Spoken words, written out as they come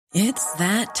It's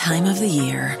that time of the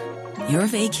year. Your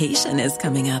vacation is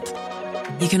coming up.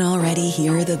 You can already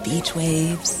hear the beach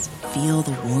waves, feel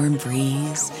the warm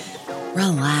breeze,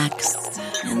 relax,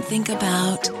 and think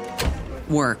about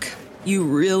work. You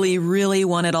really, really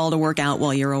want it all to work out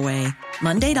while you're away.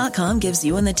 Monday.com gives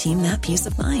you and the team that peace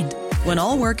of mind. When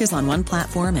all work is on one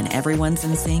platform and everyone's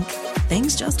in sync,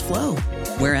 things just flow.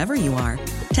 Wherever you are,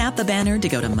 tap the banner to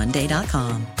go to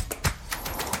Monday.com.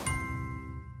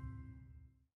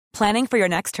 Planning for your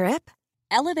next trip?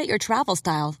 Elevate your travel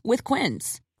style with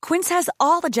Quince. Quince has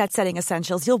all the jet-setting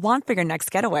essentials you'll want for your next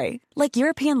getaway, like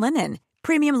European linen,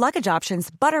 premium luggage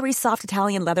options, buttery soft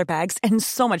Italian leather bags, and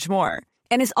so much more.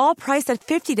 And is all priced at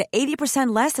 50 to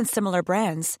 80% less than similar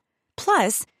brands.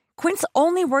 Plus, Quince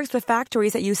only works with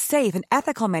factories that use safe and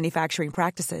ethical manufacturing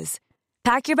practices.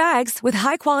 Pack your bags with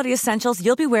high-quality essentials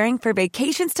you'll be wearing for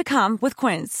vacations to come with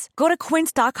Quince. Go to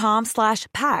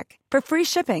quince.com/pack for free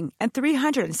shipping and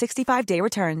 365-day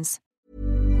returns.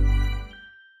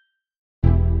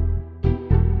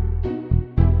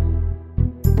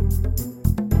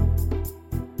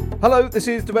 Hello, this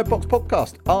is the Red Box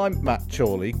Podcast. I'm Matt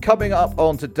Chorley. Coming up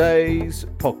on today's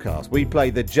podcast, we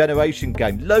play the generation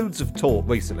game. Loads of talk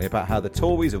recently about how the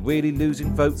Tories are really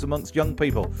losing votes amongst young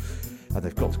people. And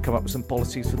they've got to come up with some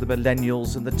policies for the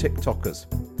millennials and the TikTokers.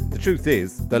 The truth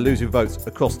is, they're losing votes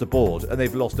across the board, and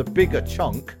they've lost a bigger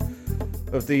chunk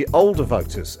of the older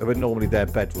voters who are normally their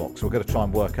bedrock. So we're going to try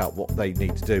and work out what they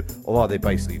need to do, or are they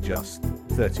basically just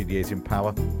 13 years in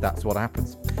power? That's what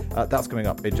happens. That's coming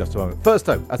up in just a moment. First,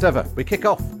 though, as ever, we kick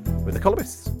off with the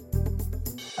columnists.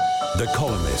 The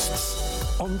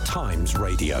Columnists on Times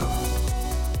Radio.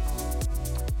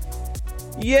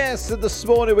 Yes, and this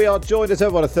morning we are joined as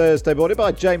ever on a Thursday morning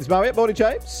by James Marriott. Morning,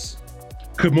 James.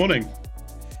 Good morning.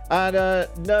 And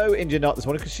no Indian Nut this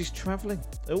morning because she's travelling.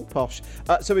 Oh, posh.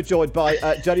 So we're joined by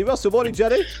Jenny Russell. Morning,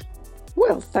 Jenny.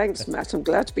 Well, thanks, Matt. I'm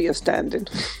glad to be your stand-in.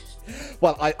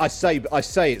 Well, I say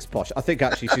it's posh. I think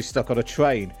actually she's stuck on a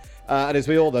train. And as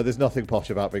we all know, there's nothing posh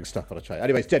about being stuck on a train.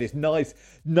 Anyways, Jenny, it's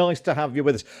nice to have you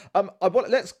with us.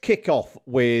 Let's kick off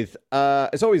with,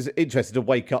 it's always interesting to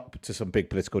wake up to some big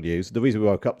political news. The reason we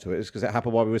woke up to it is because it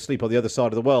happened while we were asleep on the other side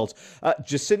of the world.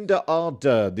 Jacinda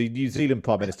Ardern, the New Zealand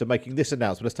Prime Minister, making this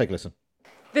announcement. Let's take a listen.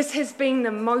 This has been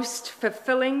the most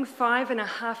fulfilling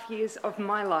 5.5 years of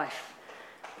my life,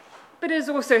 but it has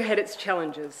also had its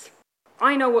challenges.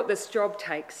 I know what this job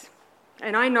takes,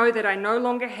 and I know that I no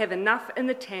longer have enough in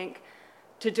the tank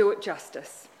to do it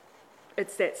justice.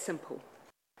 It's that simple.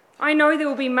 I know there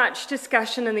will be much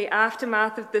discussion in the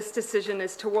aftermath of this decision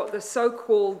as to what the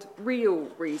so-called real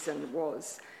reason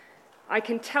was. I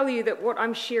can tell you that what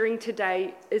I'm sharing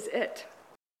today is it.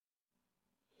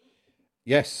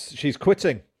 Yes, she's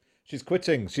quitting. She's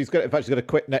quitting. She's going to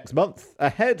quit next month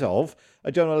ahead of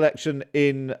a general election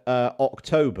in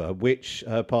October, which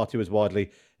her party was widely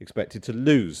expected to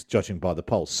lose, judging by the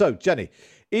polls. So, Jenny,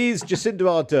 is Jacinda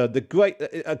Ardern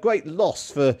a great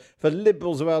loss for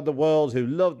liberals around the world who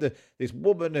loved this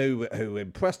woman who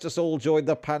impressed us all during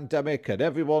the pandemic, and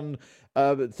everyone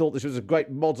thought this was a great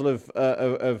model of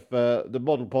the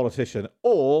model politician,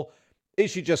 or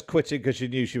is she just quitting because she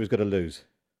knew she was going to lose?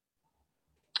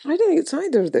 I don't think it's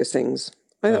either of those things.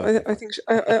 I think.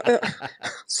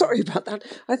 Sorry about that.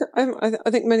 I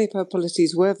think many of her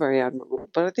policies were very admirable,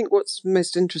 but I think what's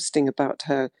most interesting about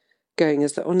her going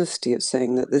is the honesty of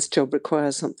saying that this job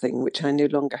requires something which I no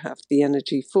longer have the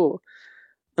energy for,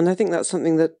 and I think that's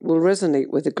something that will resonate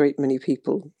with a great many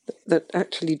people. That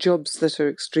actually jobs that are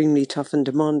extremely tough and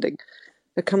demanding,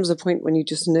 there comes a point when you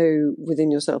just know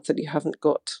within yourself that you haven't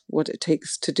got what it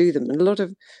takes to do them, and a lot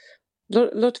of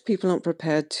people aren't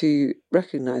prepared to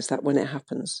recognise that when it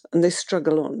happens, and they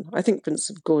struggle on. I think, for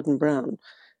instance, of Gordon Brown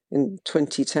in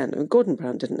 2010. I mean, Gordon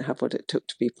Brown didn't have what it took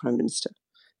to be Prime Minister.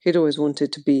 He'd always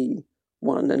wanted to be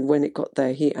one, and when it got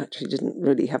there, he actually didn't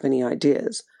really have any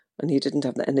ideas, and he didn't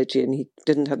have the energy, and he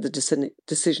didn't have the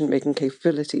decision-making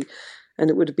capability. And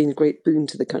it would have been a great boon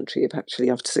to the country if actually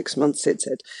after 6 months he'd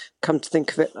said, come to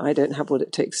think of it, I don't have what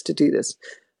it takes to do this.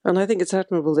 And I think it's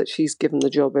admirable that she's given the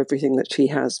job everything that she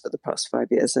has for the past 5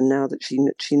 years, and now that she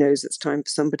knows it's time for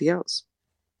somebody else.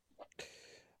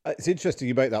 It's interesting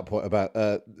you make that point about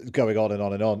going on and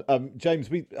on and on. James,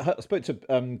 we spoke to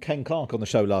Ken Clarke on the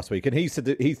show last week, and he said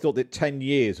that he thought that 10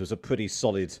 years was a pretty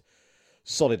solid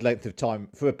length of time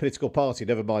for a political party,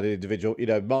 never mind an individual. You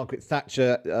know, Margaret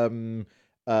Thatcher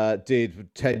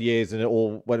did 10 years and it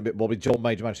all went a bit wobbly. John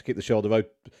Major managed to keep the show on the road.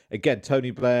 Again, Tony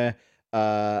Blair,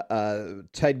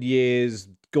 10 years.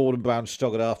 Gordon Brown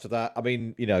struggled after that. I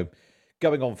mean, you know,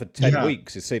 going on for 10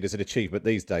 weeks is seen as an achievement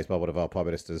these days by one of our prime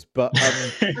ministers. But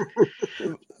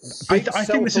I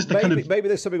think this is the maybe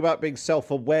there's something about being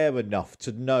self-aware enough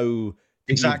to know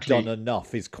that exactly. you've done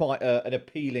enough is quite an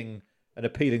appealing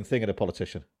thing in a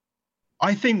politician.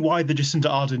 I think why the Jacinda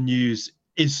Ardern news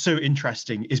is so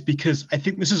interesting is because I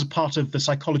think this is a part of the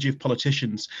psychology of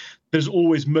politicians. There's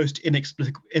always most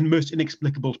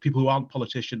inexplicable to people who aren't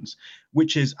politicians,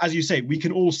 which is, as you say, we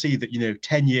can all see that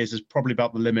 10 years is probably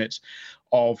about the limit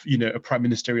of a prime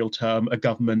ministerial term, a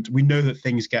government. We know that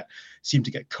things seem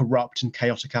to get corrupt and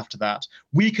chaotic after that.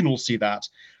 We can all see that,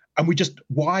 and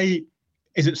why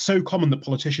is it so common that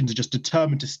politicians are just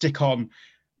determined to stick on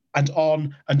and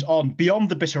on and on beyond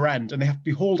the bitter end, and they have to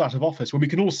be hauled out of office, when we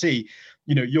can all see,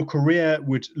 your career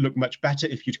would look much better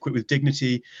if you'd quit with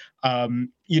dignity.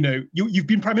 You've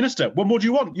been prime minister. What more do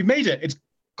you want? You've made it. It's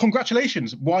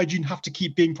congratulations. Why do you have to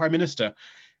keep being prime minister?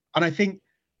 And I think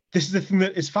this is the thing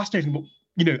that is fascinating.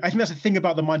 I think that's the thing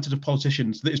about the mindset of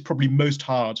politicians that is probably most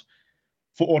hard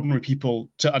for ordinary people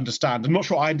to understand. I'm not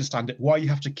sure I understand it, why you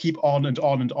have to keep on and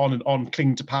on and on and on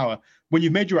clinging to power. When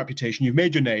you've made your reputation, you've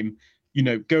made your name,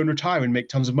 go and retire and make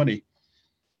tons of money.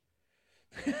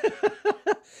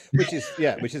 which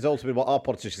is ultimately what our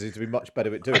politicians seem to be much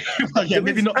better at doing. Well, yeah,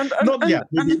 maybe not yet.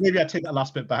 Maybe I take that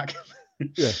last bit back.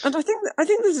 Yeah. And I think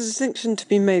there's a distinction to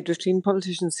be made between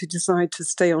politicians who decide to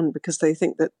stay on because they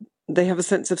think that they have a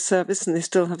sense of service and they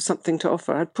still have something to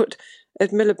offer. I'd put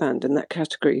Ed Miliband in that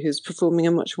category, who's performing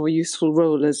a much more useful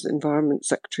role as Environment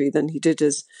Secretary than he did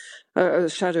as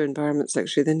Shadow Environment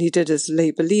Secretary than he did as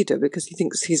Labour leader, because he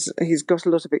thinks he's got a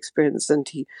lot of experience and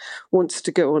he wants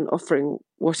to go on offering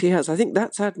what he has. I think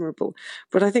that's admirable.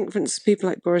 But I think, for instance, people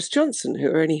like Boris Johnson, who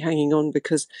are only hanging on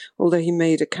because although he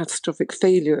made a catastrophic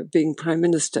failure at being Prime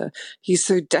Minister, he's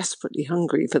so desperately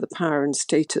hungry for the power and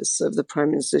status of the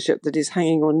Prime Ministership that he's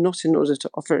hanging on not in order to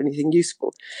offer anything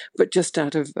useful, but just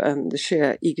out of the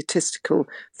sheer egotistical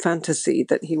fantasy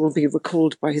that he will be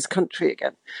recalled by his country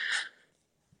again.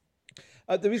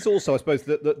 There is also, I suppose,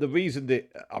 the reason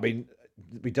that,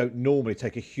 we don't normally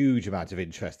take a huge amount of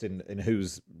interest in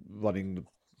who's running the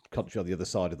country on the other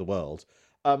side of the world.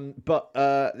 But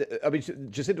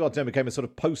Jacinda Ardern became a sort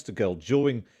of poster girl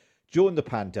during the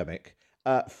pandemic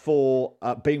for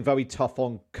being very tough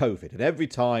on COVID. And every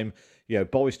time,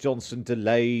 Boris Johnson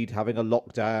delayed having a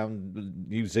lockdown,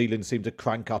 New Zealand seemed to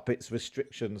crank up its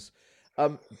restrictions.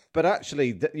 But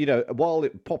actually, while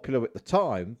it was popular at the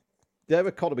time, their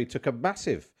economy took a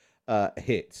massive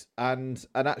hit, and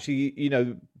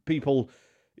actually, people,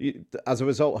 as a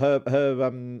result,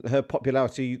 her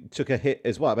popularity took a hit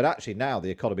as well. But actually, now the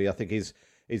economy, I think, is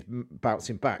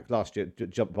bouncing back. Last year, it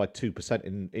jumped by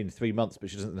 2% in 3 months, but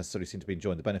she doesn't necessarily seem to be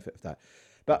enjoying the benefit of that.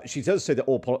 But she does say that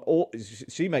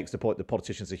she makes the point that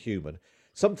politicians are human.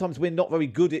 Sometimes we're not very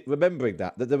good at remembering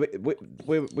that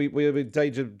we're in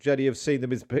danger, Jenny, of seeing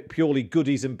them as purely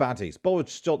goodies and baddies.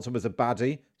 Boris Johnson was a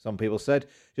baddie, some people said.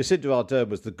 Jacinda Ardern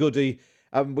was the goodie.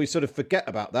 And we sort of forget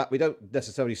about that. We don't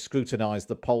necessarily scrutinise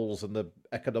the polls and the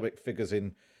economic figures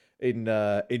in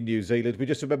New Zealand. We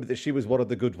just remember that she was one of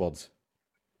the good ones.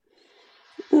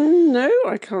 No,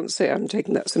 I can't say I'm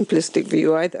taking that simplistic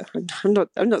view either. I'm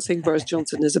not saying Boris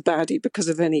Johnson is a baddie because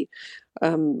of any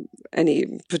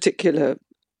particular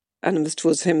animus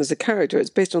towards him as a character. It's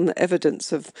based on the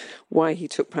evidence of why he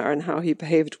took power and how he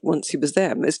behaved once he was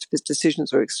there. Most of his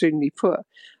decisions were extremely poor.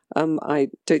 I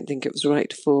don't think it was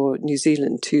right for New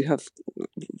Zealand to have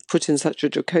put in such a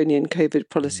draconian COVID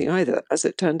policy either, as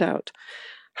it turned out.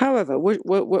 However,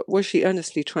 was she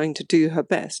earnestly trying to do her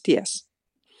best? Yes.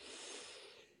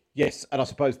 Yes, and I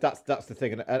suppose that's the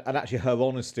thing, and actually her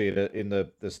honesty in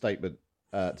the statement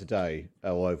today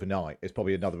or overnight is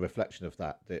probably another reflection of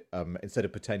that. That instead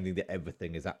of pretending that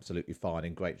everything is absolutely fine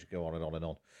and great to go on and on and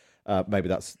on, maybe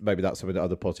that's something that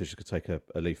other politicians could take a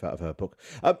leaf out of her book.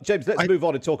 James, let's move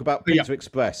on and talk about Pizza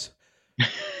Express.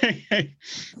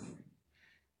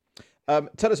 Tell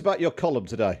us about your column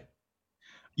today.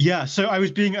 Yeah, so I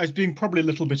was being probably a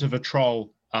little bit of a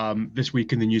troll this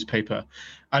week in the newspaper,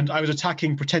 and I was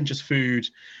attacking pretentious food.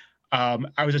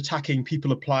 I was attacking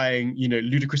people applying,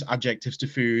 ludicrous adjectives to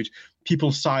food,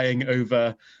 people sighing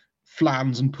over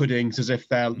flans and puddings as if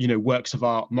they're, works of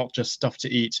art, not just stuff to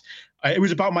eat. It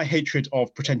was about my hatred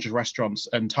of pretentious restaurants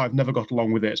and how I've never got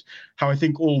along with it, how I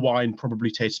think all wine probably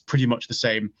tastes pretty much the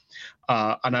same.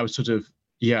 And I was sort of,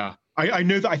 I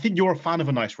know that I think you're a fan of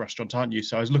a nice restaurant, aren't you?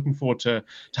 So I was looking forward to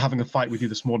having a fight with you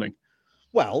this morning.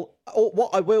 Well,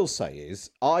 what I will say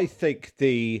is I think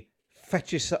the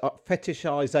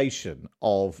fetishization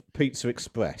of Pizza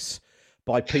Express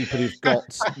by people who've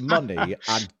got money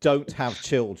and don't have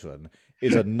children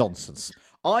is a nonsense.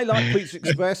 I like Pizza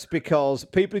Express because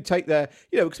people who take their,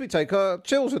 because we take our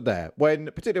children there,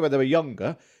 particularly when they were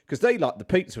younger, because they liked the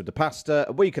pizza and the pasta,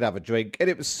 and we could have a drink, and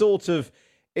it was sort of,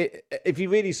 if you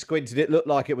really squinted, it looked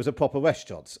like it was a proper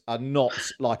restaurant and not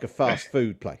like a fast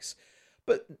food place.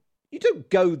 But you don't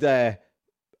go there.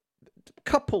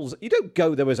 Couples, you don't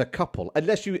go there as a couple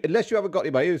unless you haven't got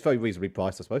any money. It's very reasonably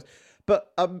priced, I suppose.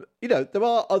 But there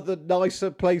are other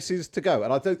nicer places to go,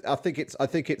 and I think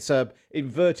it's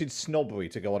inverted snobbery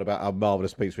to go on about how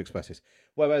marvellous Pizza Express is.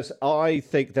 Whereas I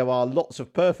think there are lots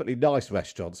of perfectly nice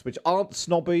restaurants which aren't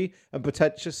snobby and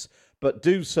pretentious, but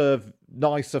do serve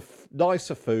nicer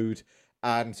food.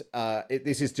 And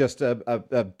this is just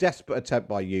a desperate attempt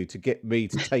by you to get me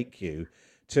to take you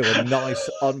to a nice,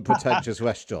 unpretentious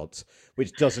restaurant,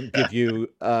 which doesn't give you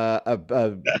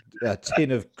a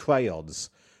tin of crayons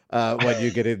when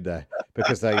you get in there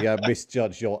because they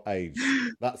misjudge your age.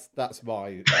 That's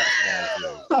my view.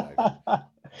 So.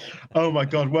 Oh my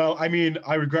God! Well, I mean,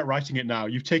 I regret writing it now.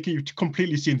 You've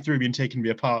completely seen through me and taken me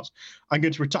apart. I'm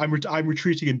going to I'm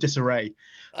retreating in disarray.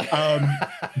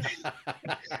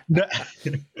 No,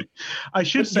 I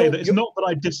should say that it's not that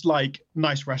I dislike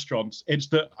nice restaurants. It's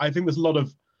that I think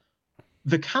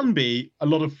there can be a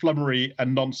lot of flummery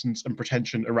and nonsense and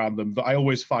pretension around them that I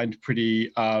always find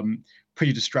pretty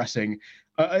distressing.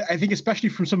 I think especially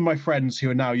from some of my friends who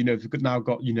are now, have now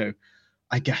got,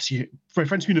 I guess my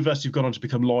friends from university have gone on to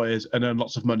become lawyers and earn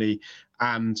lots of money,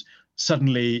 and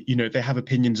suddenly, they have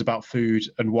opinions about food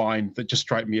and wine that just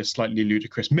strike me as slightly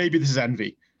ludicrous. Maybe this is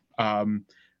envy. And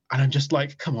I'm just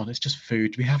like, come on, it's just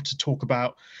food. We have to talk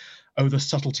about, the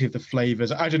subtlety of the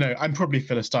flavors. I don't know. I'm probably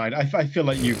Philistine. I feel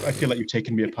like you've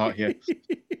taken me apart here.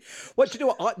 Well, do you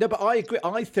know what? But I agree.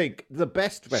 I think the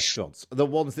best restaurants are the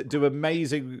ones that do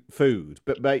amazing food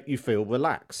but make you feel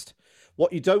relaxed.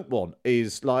 What you don't want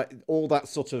is like all that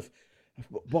sort of.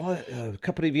 A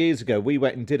couple of years ago, we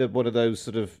went and did one of those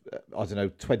sort of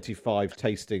 25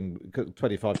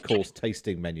 course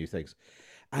tasting menu things.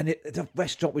 And the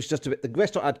restaurant was just a bit. The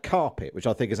restaurant had carpet, which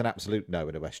I think is an absolute no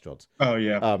in a restaurant. Oh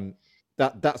yeah.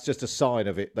 That's just a sign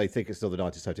of it. They think it's still the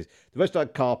 1970s. The restaurant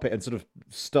had carpet and sort of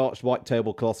starched white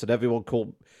tablecloths, and everyone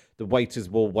called the waiters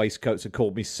wore waistcoats and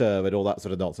called me sir and all that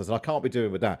sort of nonsense. And I can't be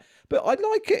doing with that. But I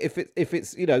like it if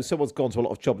it's someone's gone to a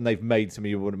lot of job and they've made something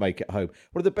you want to make at home.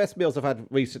 One of the best meals I've had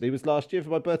recently was last year for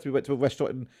my birthday. We went to a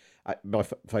restaurant in my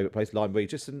favourite place, Lyme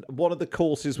Regis, and one of the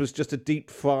courses was just a deep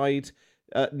fried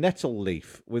nettle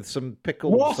leaf with some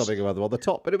pickle or something or other on the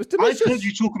top, but it was delicious.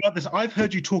 I've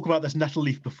heard you talk about this nettle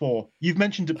leaf before. You've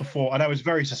mentioned it before, and I was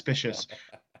very suspicious.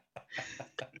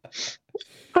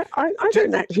 I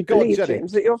don't actually believe,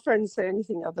 James, that your friends say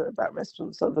anything other about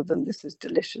restaurants other than this is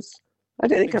delicious. I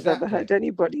don't think I've ever heard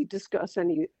anybody discuss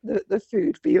the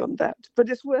food beyond that. But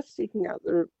it's worth seeking out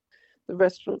the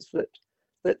restaurants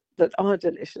that are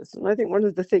delicious. And I think one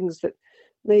of the things that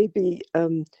maybe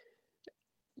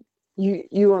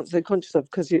you aren't so conscious of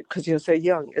because you're so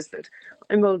young is that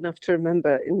I'm old enough to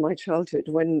remember in my childhood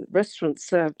when restaurants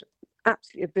served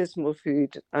absolutely abysmal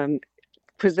food,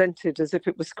 presented as if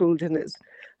it was school dinners.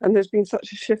 And there's been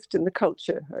such a shift in the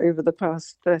culture over the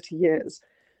past 30 years,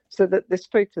 so that this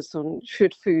focus on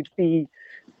should food be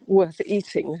worth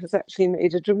eating has actually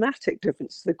made a dramatic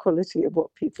difference to the quality of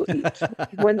what people eat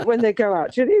when they go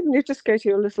out. You just go to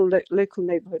your little local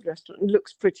neighbourhood restaurant, and it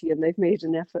looks pretty and they've made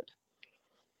an effort.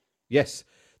 Yes,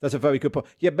 that's a very good point.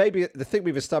 Yeah, maybe the thing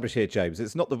we've established here, James,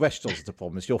 it's not the restaurants that's the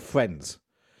problem, it's your friends.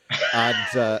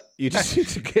 And you just need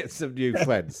to get some new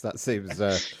friends. That seems...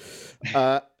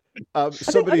 I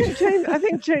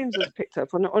think James has picked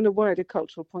up on a wider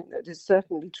cultural point that is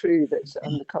certainly true that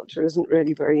the culture isn't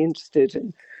really very interested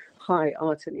in high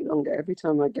art any longer. Every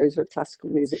time I go to a classical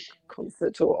music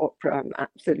concert or opera, I'm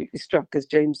absolutely struck, as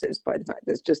James is, by the fact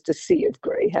there's just a sea of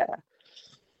grey hair.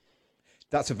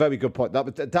 That's a very good point.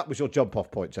 That was your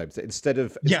jump-off point, James. Instead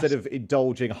of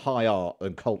indulging high art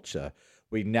and culture,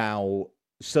 we now,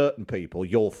 certain people,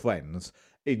 your friends,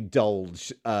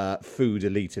 indulge food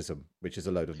elitism, which is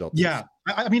a load of nonsense. Yeah,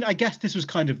 I mean, I guess this was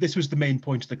the main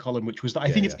point of the column, which was that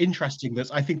I think it's interesting that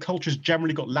I think culture's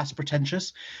generally got less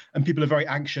pretentious, and people are very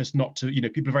anxious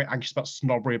people are very anxious about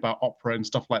snobbery, about opera and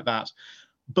stuff like that.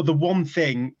 But the one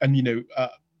thing, and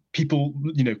people,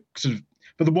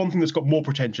 but the one thing that's got more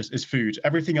pretentious is food.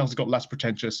 Everything else has got less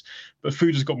pretentious, but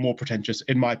food has got more pretentious,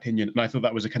 in my opinion. And I thought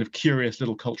that was a kind of curious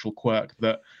little cultural quirk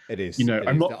that it is.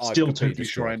 I'm not still totally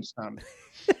sure I understand.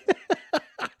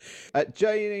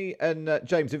 Janie and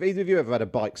James, have either of you ever had a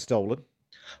bike stolen?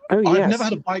 Oh, yes. I've never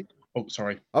had a bike. Oh,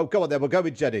 sorry. Oh, go on then. We'll go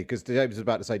with Jenny, because James is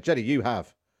about to say, Jenny, you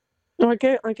have. No,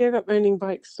 I gave up owning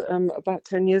bikes about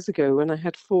 10 years ago when I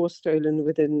had 4 stolen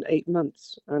within 8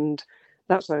 months. And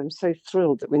That's why I'm so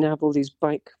thrilled that we now have all these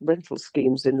bike rental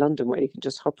schemes in London where you can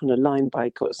just hop on a Lime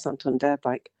bike or a Santander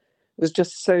bike. It was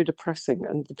just so depressing,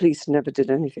 and the police never did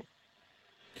anything.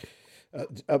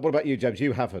 What about you, James?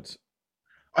 You haven't.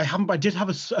 I haven't. But I did have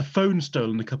a phone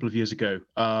stolen a couple of years ago.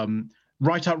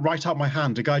 Right out my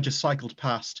hand. A guy just cycled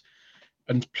past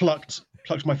and plucked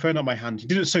my phone out my hand. He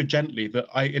did it so gently that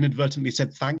I inadvertently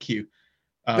said thank you.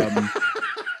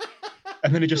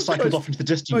 And then he just cycled off into the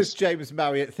distance. Most James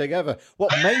Marriott thing ever.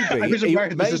 What? Maybe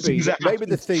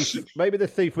the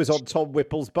thief was on Tom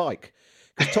Whipple's bike.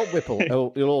 Because Tom Whipple,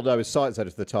 you'll all know, is science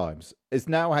editor for the Times, has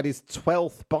now had his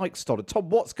 12th bike stolen. Tom,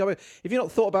 what's going? Have you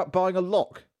not thought about buying a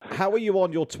lock? How are you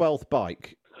on your 12th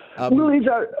bike? Well, it's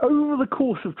over the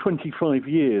course of 25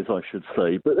 years, I should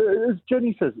say. But as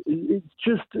Jenny says, it's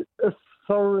just a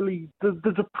thoroughly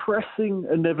the depressing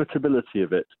inevitability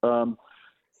of it.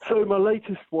 So my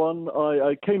latest one,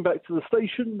 I came back to the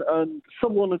station and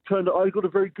someone had turned. I got a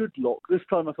very good lock this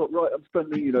time. I thought, right, I'm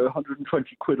spending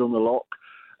 120 quid on the lock.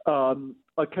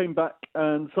 I came back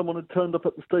and someone had turned up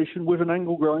at the station with an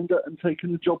angle grinder and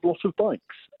taken a job lot of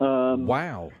bikes.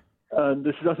 Wow. And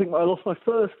this is, I think I lost my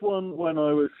first one when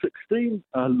I was 16.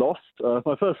 My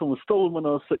first one was stolen when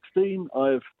I was 16.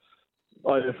 I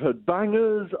have had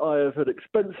bangers, I have had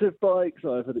expensive bikes,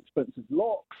 I have had expensive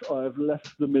locks, I have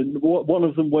left them in. One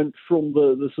of them went from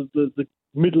the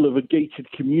middle of a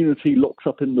gated community, locks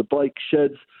up in the bike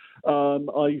sheds.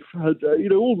 I've had,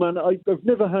 all manner. I've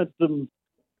never had them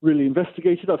really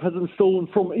investigated. I've had them stolen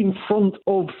from in front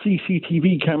of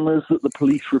CCTV cameras that the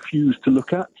police refuse to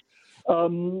look at.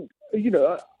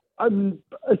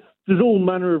 There's all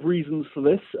manner of reasons for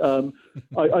this.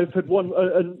 I've had one,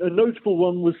 a notable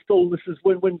one was stolen. This is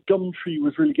when Gumtree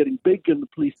was really getting big and the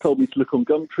police told me to look on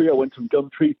Gumtree. I went on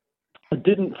Gumtree. I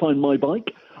didn't find my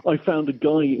bike. I found a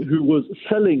guy who was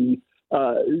selling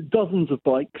dozens of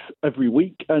bikes every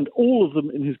week, and all of them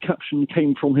in his caption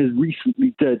came from his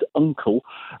recently dead uncle.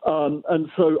 And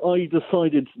so I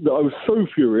decided that I was so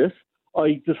furious,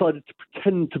 I decided to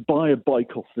pretend to buy a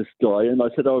bike off this guy, and I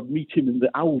said I would meet him in the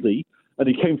Aldi, and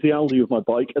he came to the Aldi with my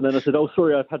bike, and then I said, oh,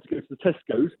 sorry, I've had to go to the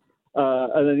Tesco's.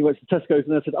 And then he went to Tesco's,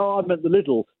 and I said, oh, I meant the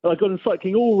Lidl. And I got him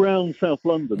cycling all around South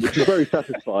London, which is very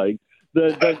satisfying.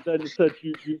 Then said,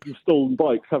 you've stolen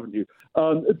bikes, haven't you?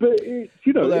 But,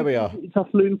 there we are. It's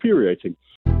utterly infuriating.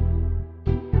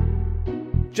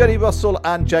 Jenny Russell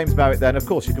and James Marriott then. Of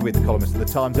course, you can read the columnist of The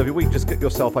Times every week. Just get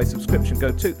yourself a subscription.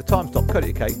 Go to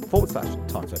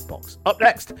thetimes.co.uk/Times Red Box. Up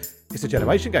next, it's a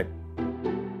Generation Game.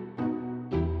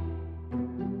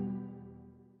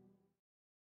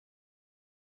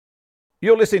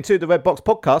 You're listening to the Red Box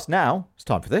podcast. Now, it's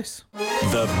time for this.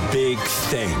 The Big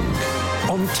Thing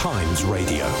on Times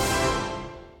Radio.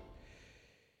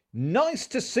 Nice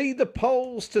to see the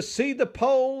polls,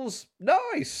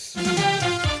 Nice.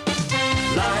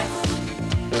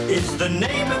 Life is the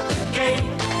name of the game,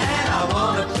 and I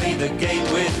want to play the game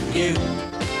with you.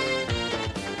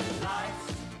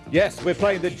 Yes, we're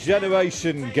playing the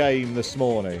Generation Game this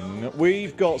morning.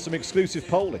 We've got some exclusive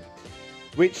polling,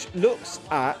 which looks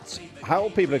at how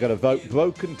people are going to vote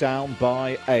broken down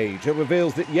by age. It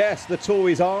reveals that, yes, the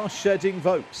Tories are shedding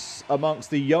votes amongst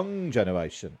the young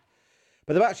generation,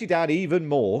 but they're actually down even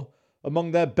more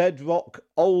among their bedrock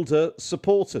older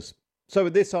supporters. So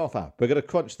in this half hour, we're going to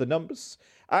crunch the numbers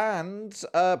and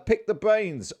pick the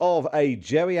brains of a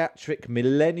geriatric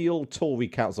millennial Tory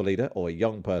council leader, or a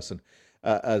young person,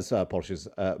 as politicians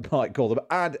might call them,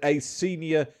 and a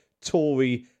senior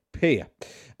Tory peer.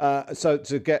 So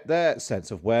to get their sense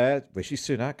of where Rishi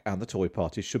Sunak and the Tory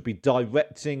party should be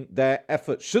directing their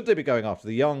efforts. Should they be going after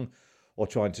the young or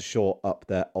trying to shore up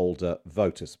their older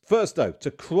voters? First, though,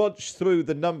 to crunch through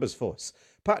the numbers for us,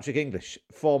 Patrick English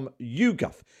from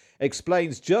YouGov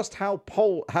explains just how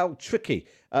tricky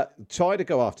trying to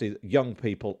go after young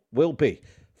people will be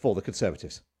for the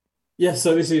Conservatives. Yes,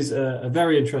 so this is a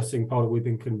very interesting poll that we've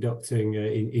been conducting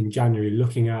in January,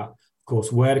 looking at, of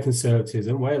course, where the Conservatives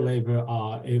and where Labour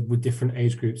are with different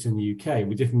age groups in the UK.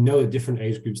 We know that different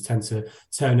age groups tend to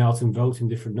turn out and vote in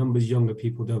different numbers. Younger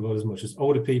people don't vote as much as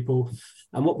older people.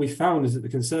 And what we found is that the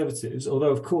Conservatives, although,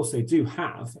 of course, they do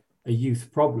have a youth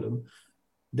problem,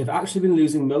 they've actually been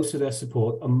losing most of their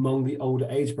support among the older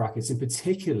age brackets, and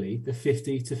particularly the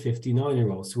 50 to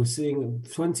 59-year-olds. So we're seeing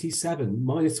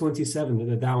minus 27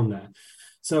 that are down there.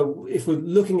 So if we're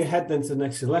looking ahead then to the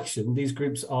next election, these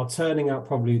groups are turning out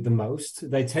probably the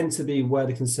most. They tend to be where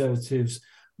the Conservatives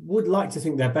would like to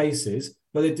think their base is,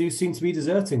 but they do seem to be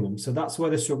deserting them. So that's where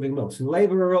they're struggling most. And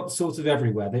Labour are up sort of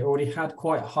everywhere. They already had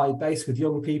quite a high base with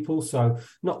young people, so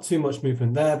not too much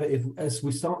movement there. But as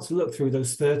we start to look through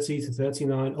those 30 to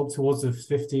 39, up towards the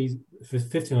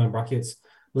 59 brackets,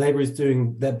 Labour is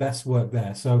doing their best work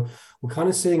there. So we're kind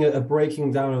of seeing a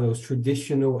breaking down of those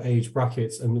traditional age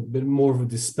brackets and a bit more of a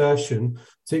dispersion,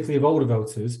 particularly of older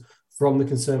voters, from the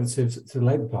Conservatives to the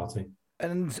Labour Party.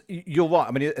 And you're right.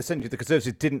 I mean, essentially, the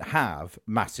Conservatives didn't have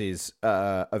masses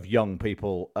of young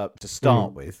people to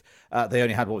start with. They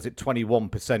only had,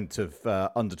 21%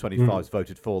 of under 25s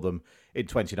voted for them in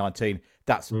 2019.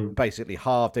 That's basically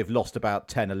halved. They've lost about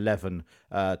 10, 11,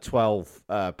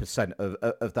 12%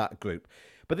 of that group.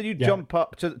 But then you jump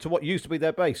up to what used to be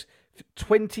their base.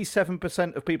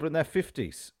 27% of people in their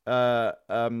 50s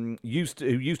who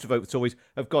used to vote for Tories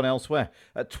have gone elsewhere.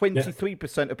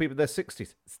 23% of people in their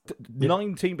 60s.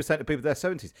 19% of people in their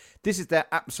 70s. This is their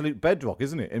absolute bedrock,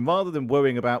 isn't it? And rather than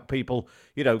worrying about people,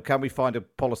 can we find a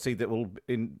policy that will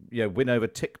win over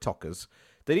TikTokers?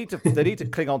 They need to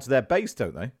cling on to their base,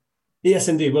 don't they? Yes,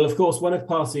 indeed. Well, of course, when a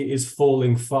party is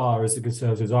falling far, as the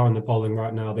Conservatives are in the polling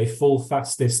right now, they fall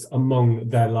fastest among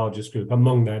their largest group,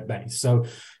 among their base. So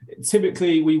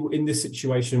typically, in this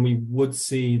situation, we would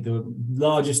see the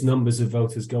largest numbers of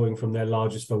voters going from their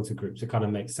largest voter groups. It kind of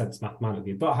makes sense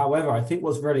mathematically. But however, I think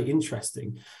what's very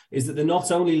interesting is that they're not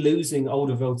only losing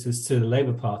older voters to the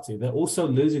Labour Party, they're also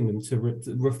losing them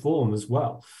to Reform as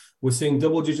well. We're seeing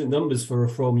double-digit numbers for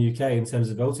Reform UK in terms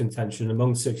of vote intention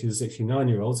among 60 to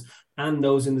 69-year-olds and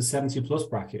those in the 70-plus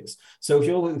brackets. So if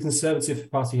you're with the Conservative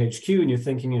Party HQ and you're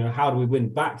thinking, how do we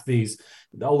win back these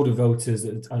older voters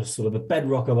that are sort of the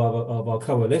bedrock of our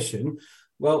coalition?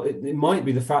 Well, it might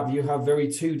be the fact that you have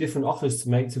two different offers to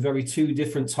make to two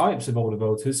different types of older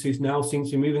voters who now seem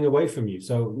to be moving away from you.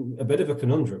 So a bit of a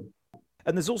conundrum.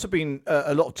 And there's also been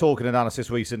a lot of talk and analysis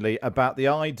recently about the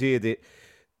idea that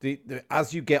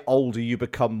as you get older, you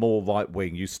become more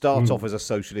right-wing. You start off as a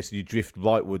socialist and you drift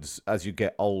rightwards as you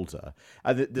get older.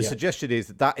 And the suggestion is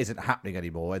that isn't happening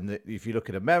anymore. And that if you look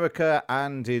at America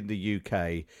and in the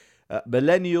UK,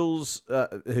 millennials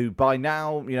who by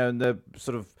now, in the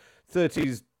sort of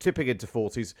 30s, tipping into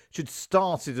 40s, should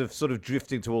start sort of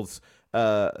drifting towards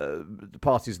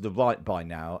parties on the right by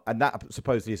now. And that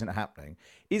supposedly isn't happening.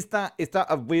 Is that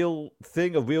a real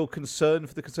thing, a real concern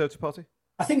for the Conservative Party?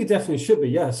 I think it definitely should be,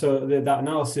 yeah. So that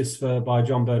analysis by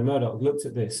John Byrne-Murdoch looked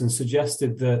at this and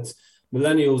suggested that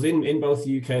millennials in both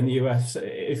the UK and the US,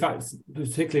 in fact,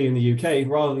 particularly in the UK,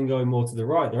 rather than going more to the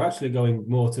right, they're actually going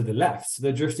more to the left. So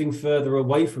they're drifting further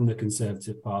away from the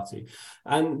Conservative Party.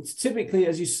 And typically,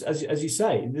 as you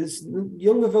say, there's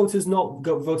younger voters not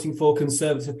voting for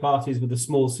Conservative parties with a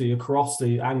small c across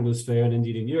the Anglosphere and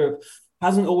indeed in Europe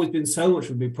hasn't always been so much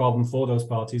of a big problem for those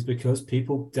parties because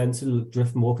people tend to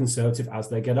drift more conservative as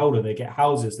they get older. They get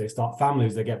houses, they start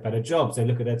families, they get better jobs. They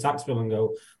look at their tax bill and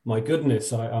go, my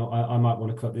goodness, I might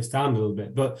want to cut this down a little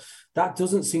bit. But that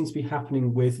doesn't seem to be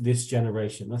happening with this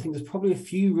generation. I think there's probably a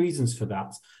few reasons for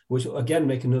that, which again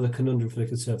make another conundrum for the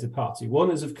Conservative Party. One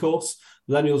is, of course,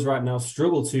 millennials right now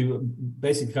struggle to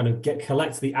basically kind of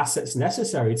collect the assets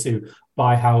necessary to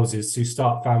buy houses, to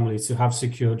start families, to have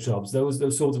secure jobs.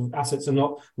 Those sorts of assets are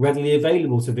not readily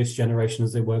available to this generation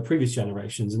as they were previous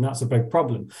generations, and that's a big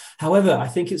problem. However, I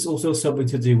think it's also something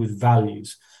to do with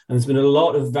values. And there's been a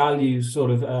lot of values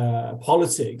sort of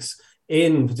politics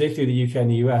in particularly the UK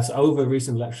and the US over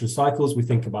recent election cycles. We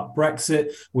think about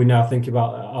Brexit. We now think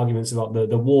about arguments about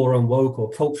the war on woke or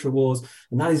culture wars.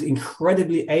 And that is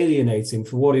incredibly alienating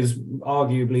for what is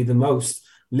arguably the most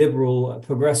liberal,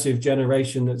 progressive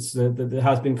generation that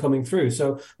has been coming through.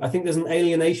 So I think there's an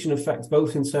alienation effect,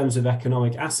 both in terms of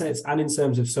economic assets and in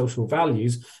terms of social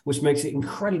values, which makes it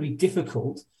incredibly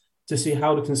difficult to see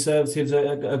how the Conservatives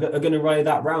are going to ride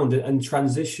that round and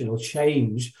transition or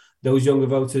change those younger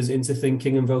voters into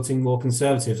thinking and voting more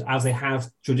Conservatives, as they have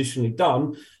traditionally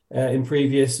done in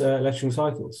previous election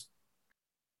cycles.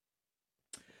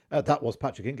 That was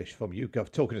Patrick English from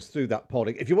YouGov talking us through that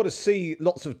polling. If you want to see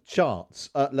lots of charts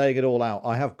laying it all out,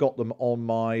 I have got them on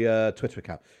my Twitter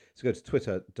account. So go to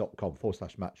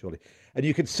twitter.com/Matt Chorley. And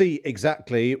you can see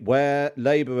exactly where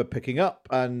Labour are picking up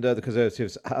and the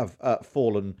Conservatives have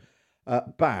fallen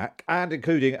back, and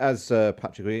including, as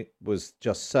Patrick was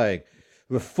just saying,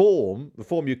 Reform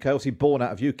UK, obviously born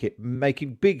out of UKIP,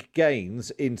 making big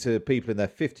gains into people in their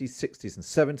 50s, 60s and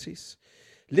 70s.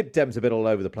 Lib Dems a bit all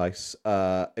over the place,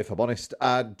 if I'm honest.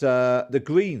 And the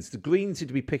Greens seem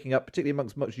to be picking up, particularly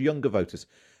amongst much younger voters,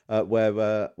 where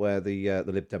the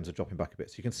Lib Dems are dropping back a bit.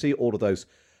 So you can see all of those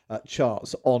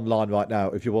charts online right now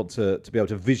if you want to be able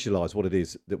to visualise what it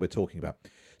is that we're talking about.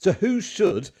 So who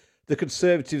should the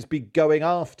Conservatives be going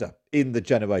after in the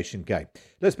generation game?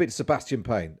 Let's speak to Sebastian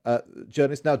Payne,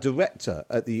 journalist, now director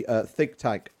at the think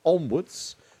tank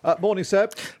Onwards. Morning,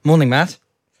 Seb. Morning, Matt.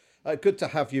 Good to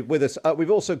have you with us.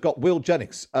 We've also got Will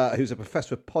Jennings, who's a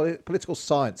professor of political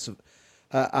science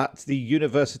at the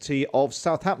University of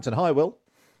Southampton. Hi, Will.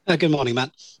 Good morning,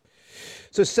 Matt.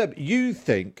 So, Seb, you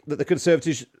think that the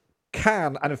Conservatives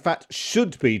can, and in fact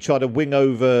should be, trying to win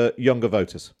over younger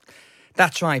voters?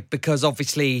 That's right, because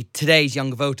obviously today's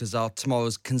younger voters are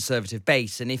tomorrow's Conservative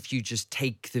base. And if you just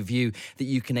take the view that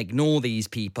you can ignore these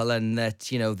people and that,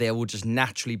 you know, they will just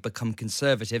naturally become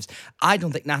Conservatives, I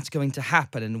don't think that's going to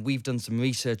happen. And we've done some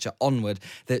research at Onward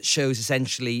that shows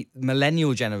essentially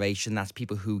millennial generation, that's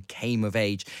people who came of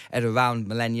age at around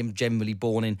millennium, generally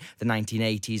born in the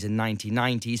 1980s and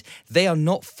 1990s. They are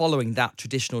not following that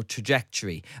traditional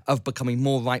trajectory of becoming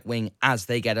more right-wing as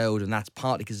they get older. And that's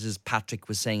partly because, as Patrick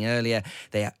was saying earlier,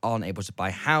 they aren't able to buy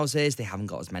houses, they haven't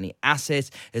got as many assets,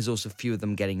 there's also few of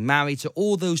them getting married. So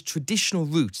all those traditional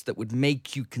routes that would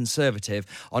make you Conservative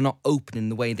are not open in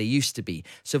the way they used to be.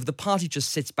 So if the party just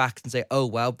sits back and say, oh,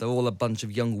 well, they're all a bunch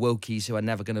of young wokies who are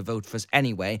never going to vote for us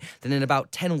anyway, then in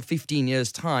about 10 or 15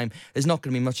 years' time, there's not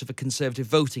going to be much of a Conservative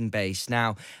voting base.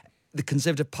 Now, the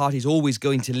Conservative Party is always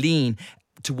going to lean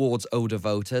towards older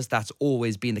voters. That's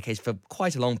always been the case for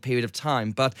quite a long period of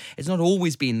time, but it's not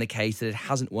always been the case that it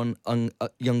hasn't won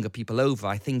younger people over.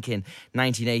 I think in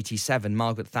 1987,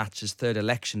 Margaret Thatcher's third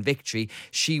election victory,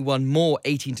 she won more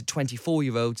 18 to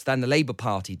 24-year-olds than the Labour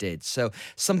Party did. So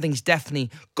something's definitely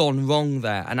gone wrong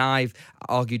there. And I've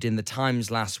argued in the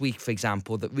Times last week, for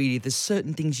example, that really there's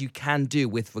certain things you can do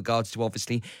with regards to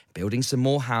obviously building some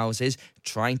more houses,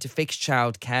 trying to fix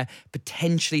childcare,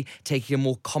 potentially taking a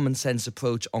more common sense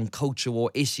approach on culture war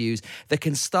issues that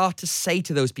can start to say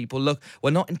to those people, look,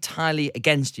 we're not entirely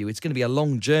against you. It's going to be a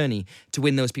long journey to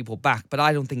win those people back, but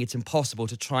I don't think it's impossible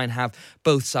to try and have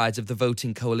both sides of the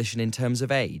voting coalition in terms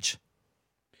of age.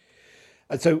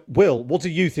 And so, Will, what do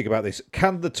you think about this?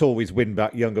 Can the Tories win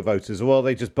back younger voters, or are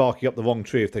they just barking up the wrong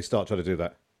tree if they start trying to do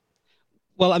that?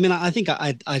 Well, I mean, I think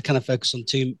I'd kind of focus on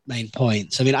two main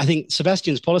points. I mean, I think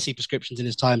Sebastian's policy prescriptions in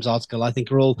his Times article, I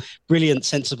think, are all brilliant,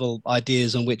 sensible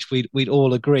ideas on which we'd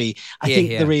all agree. I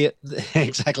think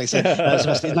exactly. So,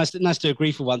 Sebastian, it's nice to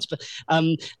agree for once, but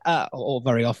or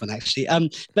very often actually.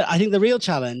 But I think the real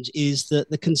challenge is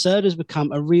that the Conservatives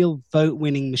become a real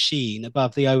vote-winning machine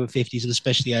above the over 50s and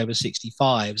especially over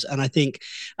 65s. And I think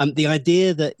the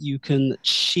idea that you can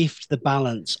shift the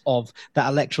balance of that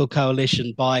electoral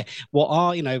coalition by what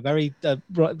are, you know, very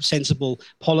sensible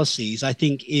policies, I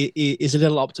think is a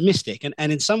little optimistic.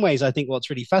 And in some ways, I think what's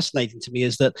really fascinating to me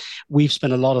is that we've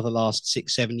spent a lot of the last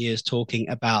 6-7 years talking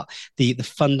about the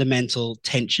fundamental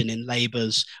tension in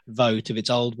Labour's vote of its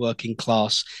old working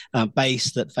class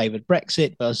base that favoured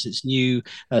Brexit versus its new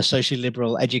socially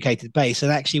liberal educated base.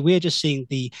 And actually, we're just seeing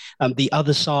the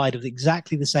other side of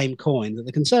exactly the same coin that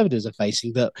the Conservatives are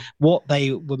facing, that what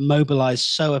they were mobilised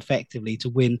so effectively to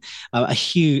win a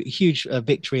huge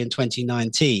victory in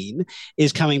 2019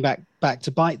 is coming back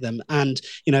to bite them. And,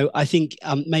 you know, I think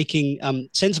making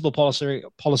sensible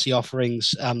policy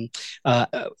offerings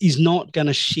is not going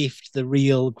to shift the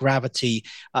real gravity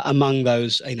among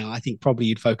those. You know, I think probably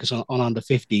you'd focus on under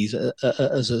 50s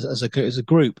as a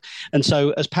group. And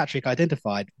so, as Patrick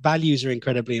identified, values are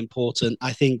incredibly important.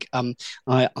 I think I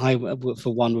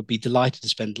for one would be delighted to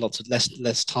spend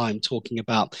less time talking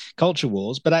about culture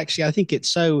wars, but actually I think it's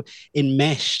so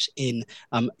enmeshed in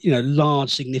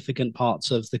large significant parts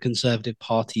of the Conservative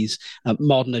Party's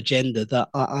modern agenda that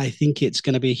I think it's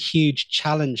going to be a huge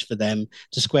challenge for them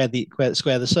to square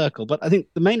the circle. But I think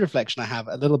the main reflection I have,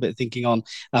 a little bit thinking on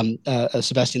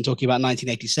Sebastian talking about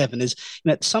 1987, is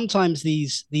sometimes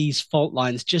these fault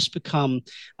lines just become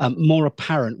more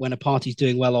apparent when a party's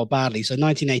doing well or badly. So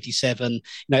 1987,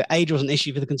 age was an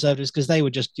issue for the Conservatives because they were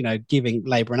just giving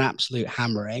Labour an absolute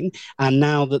hammering, and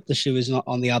now that the shoe is not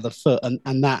on the other foot,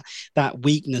 and that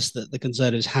weakness that the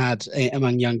Conservatives had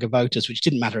among younger voters, which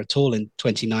didn't matter at all in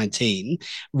 2019,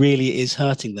 really is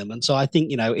hurting them. And so I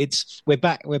think we're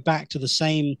back to the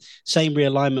same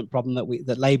realignment problem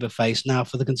that Labour faced now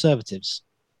for the Conservatives.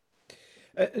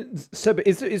 So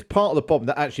is part of the problem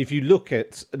that actually, if you look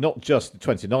at not just the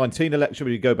 2019 election,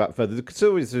 but you go back further, the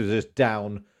Conservatives are just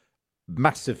down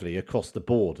massively across the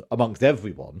board amongst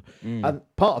everyone. And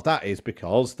part of that is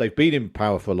because they've been in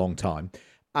power for a long time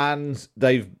and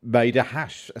they've made a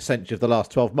hash essentially of the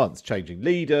last 12 months, changing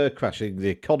leader, crashing the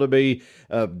economy,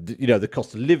 the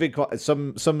cost of living.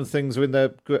 Some things are in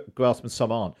their grasp and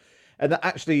some aren't. And that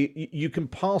actually you can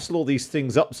parcel all these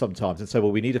things up sometimes and say,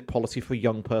 well, we need a policy for a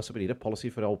young person, we need a policy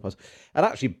for an old person. And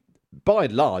actually, by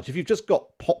and large, if you've just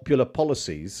got popular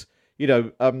policies,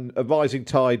 a rising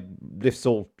tide lifts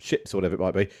all ships or whatever it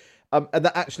might be, and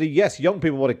that actually, yes, young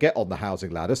people want to get on the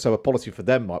housing ladder, so a policy for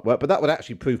them might work, but that would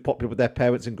actually prove popular with their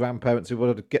parents and grandparents who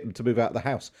wanted to get them to move out of the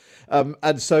house.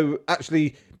 And so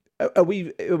actually, are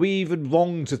we even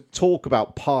wrong to talk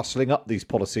about parcelling up these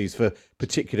policies for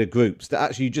particular groups that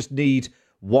actually just need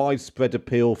widespread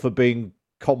appeal for being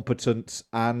competent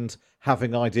and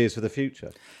having ideas for the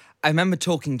future? I remember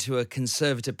talking to a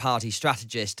Conservative Party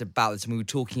strategist about this, and we were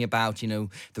talking about, the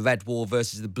red wall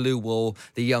versus the blue wall,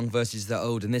 the young versus the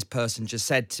old, and this person just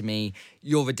said to me,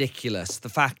 "You're ridiculous. The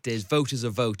fact is, voters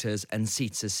are voters and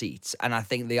seats are seats." And I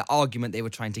think the argument they were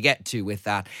trying to get to with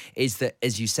that is that,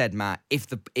 as you said, Matt, if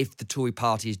the Tory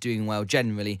party is doing well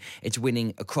generally, it's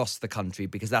winning across the country,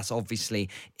 because that's obviously,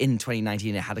 in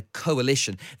 2019, it had a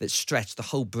coalition that stretched the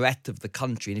whole breadth of the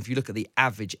country. And if you look at the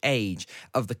average age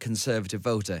of the Conservative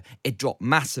voter, it dropped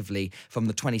massively from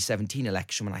the 2017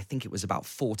 election, when I think it was about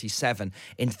 47,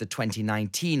 into the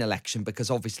 2019 election, because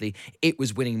obviously it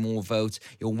was winning more votes.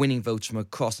 You're winning votes from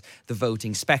across the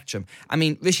voting spectrum. I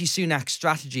mean, Rishi Sunak's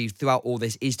strategy throughout all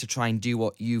this is to try and do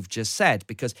what you've just said,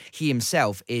 because he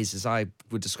himself is, as I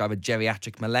would describe, a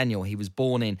geriatric millennial. He was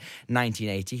born in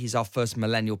 1980. He's our first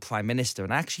millennial prime minister.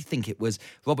 And I actually think it was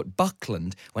Robert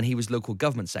Buckland, when he was local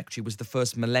government secretary, was the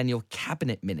first millennial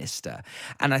cabinet minister.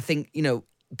 And I think,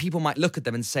 people might look at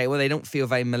them and say, well, they don't feel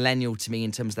very millennial to me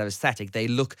in terms of their aesthetic. They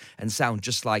look and sound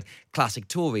just like classic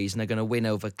Tories, and they're going to win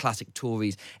over classic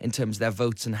Tories in terms of their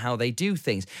votes and how they do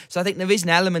things. So I think there is an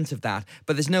element of that,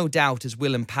 but there's no doubt, as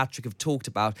Will and Patrick have talked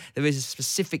about, there is a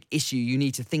specific issue you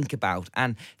need to think about.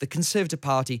 And the Conservative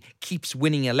Party keeps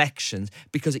winning elections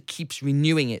because it keeps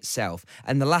renewing itself.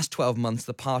 And the last 12 months,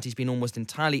 the party's been almost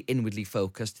entirely inwardly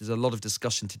focused. There's a lot of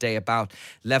discussion today about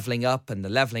levelling up and the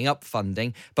levelling up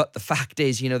funding. But the fact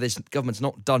is, this government's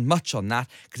not done much on that,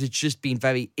 because it's just been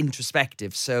very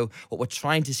introspective. So what we're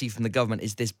trying to see from the government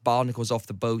is this barnacles off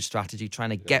the boat strategy,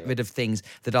 trying to get rid of things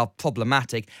that are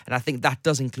problematic. And I think that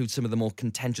does include some of the more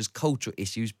contentious cultural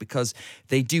issues, because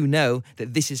they do know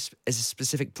that this is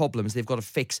specific problems they've got to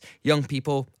fix. Young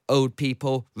people, old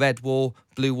people, red wall,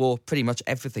 blue wall, pretty much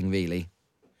everything, really.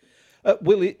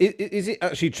 Will, is it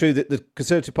actually true that the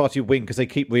Conservative Party win because they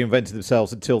keep reinventing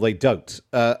themselves until they don't?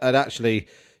 And actually,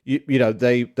 they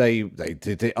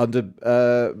did it under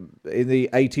in the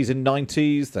 80s and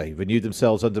 90s. They renewed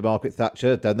themselves under Margaret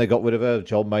Thatcher. Then they got rid of her,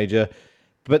 John Major.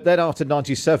 But then after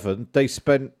 97, they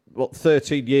spent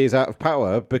 13 years out of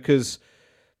power because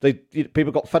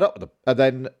people got fed up with them. And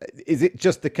then is it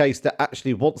just the case that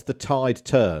actually once the tide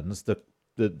turns,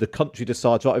 the country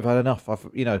decides, right, we've had enough.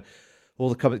 All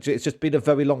the comments. It's just been a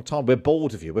very long time. We're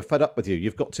bored of you. We're fed up with you.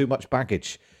 You've got too much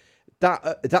baggage.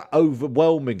 That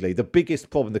overwhelmingly, the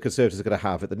biggest problem the Conservatives are going to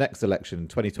have at the next election in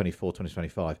 2024,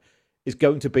 2025 is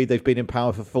going to be they've been in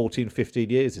power for 14,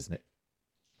 15 years, isn't it?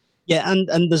 Yeah,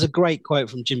 and there's a great quote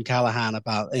from Jim Callaghan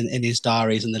about in his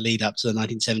diaries in the lead up to the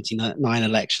 1979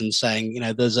 election, saying,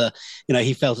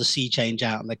 he felt a sea change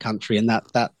out in the country, and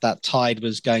that tide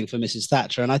was going for Mrs.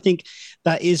 Thatcher. And I think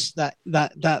that is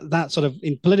that sort of,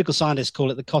 in political scientists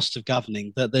call it the cost of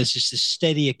governing, that there's just this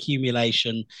steady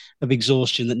accumulation of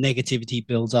exhaustion, that negativity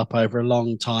builds up over a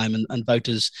long time, and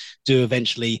voters do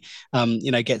eventually,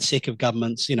 get sick of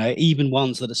governments, even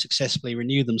ones that have successfully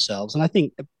renewed themselves. And I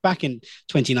think back in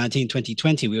 2020,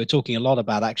 we were talking a lot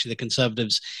about actually the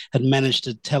Conservatives had managed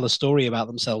to tell a story about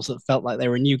themselves that felt like they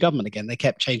were a new government again. They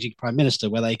kept changing prime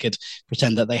minister, where they could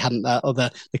pretend that they hadn't, or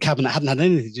the cabinet hadn't had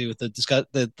anything to do with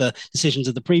the decisions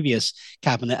of the previous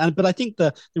cabinet. But I think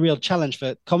the real challenge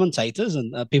for commentators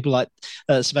and people like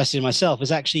Sebastian and myself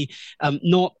is actually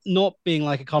not being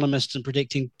like economists and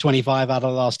predicting 25 out of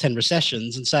the last 10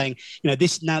 recessions and saying,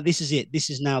 this is it.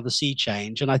 This is now the sea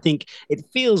change. And I think it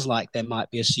feels like there might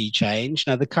be a sea change.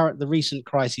 Now, the recent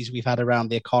crises we've had around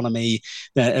the economy,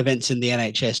 the events in the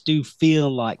NHS do feel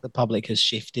like the public has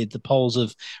shifted. The polls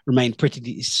have remained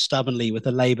pretty stubbornly with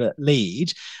the Labour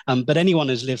lead. But anyone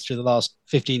who's lived through the last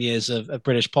 15 years of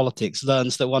British politics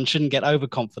learns that one shouldn't get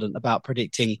overconfident about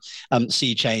predicting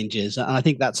sea changes. And I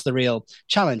think that's the real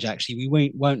challenge, actually.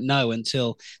 We won't know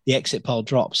until the exit poll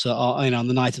drops on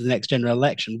the night of the next general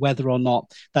election whether or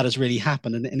not that has really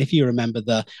happened. And if you remember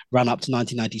the run up to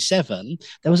 1997,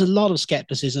 there was a lot of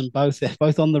skepticism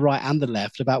both on the right and the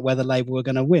left about whether Labour were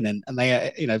going to win, and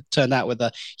they turned out with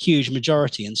a huge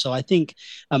majority. And so I think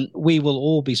we will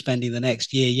all be spending the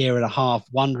next year and a half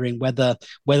wondering whether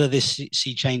this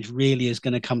sea change really is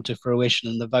going to come to fruition,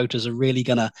 and the voters are really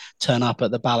going to turn up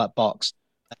at the ballot box.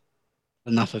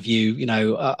 Enough of you,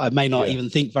 I may not even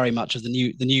think very much of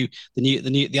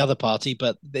the other party,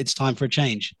 but it's time for a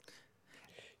change.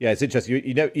 Yeah, it's interesting.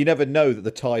 You never know that the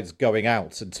tide's going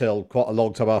out until quite a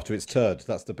long time after it's turned.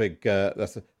 That's the big.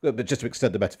 But just to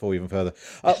extend the metaphor even further,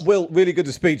 Will, really good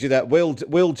to speak to you there.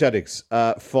 Will Jennings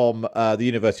from the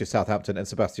University of Southampton and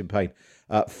Sebastian Payne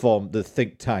from the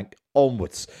think tank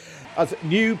Onwards. As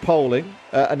new polling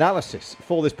analysis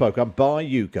for this programme by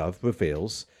YouGov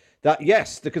reveals that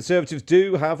yes, the Conservatives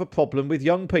do have a problem with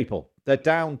young people. They're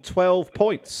down 12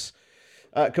 points.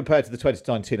 Compared to the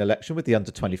 2019 election with the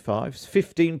under-25s,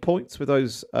 15 points with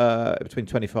those between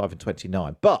 25 and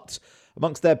 29. But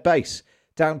amongst their base,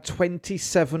 down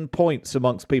 27 points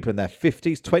amongst people in their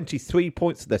 50s, 23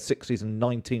 points in their 60s and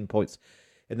 19 points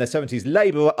in their 70s.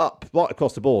 Labour are up right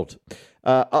across the board,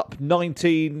 up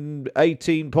 19,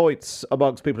 18 points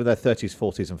amongst people in their 30s,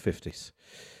 40s and 50s.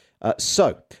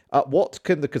 So, what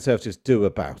can the Conservatives do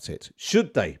about it?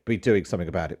 Should they be doing something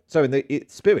about it? So, in the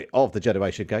spirit of the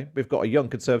generation game, we've got a young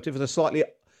Conservative and a slightly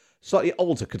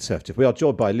older Conservative. We are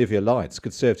joined by Olivia Lyons,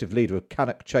 Conservative leader of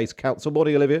Cannock Chase Council.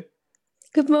 Morning, Olivia.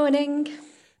 Good morning.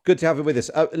 Good to have you with us.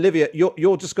 Olivia,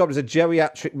 you're described as a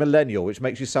geriatric millennial, which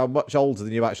makes you sound much older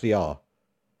than you actually are.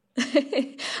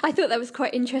 I thought that was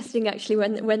quite interesting, actually,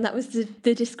 when that was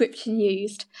the description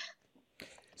used.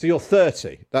 So you're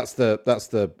 30. That's the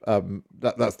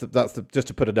just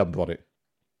to put a number on it.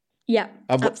 Yeah,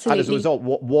 absolutely. And as a result,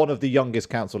 one of the youngest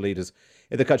council leaders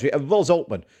in the country. And Ros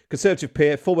Altman, Conservative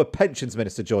peer, former pensions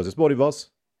minister, joins us. Morning,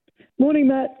 Ros. Morning,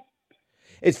 Matt.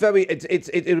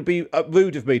 It would be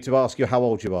rude of me to ask you how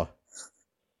old you are.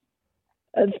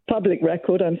 As public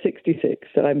record, I'm 66,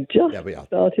 so I'm just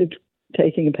started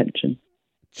taking a pension.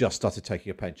 Just started taking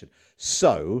a pension.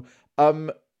 So,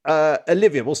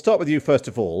 Olivia, we'll start with you first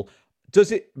of all.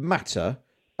 Does it matter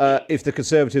if the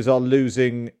Conservatives are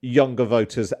losing younger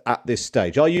voters at this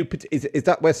stage? Should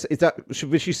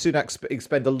Rishi Sunak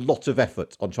expend a lot of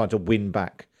effort on trying to win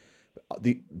back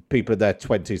the people in their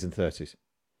 20s and 30s?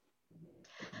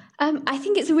 I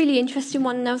think it's a really interesting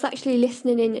one, and I was actually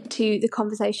listening in to the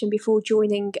conversation before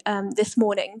joining this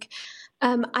morning.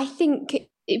 I think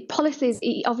policies,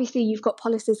 obviously you've got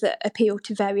policies that appeal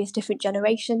to various different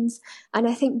generations, and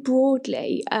I think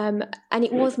broadly, and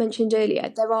it was mentioned earlier,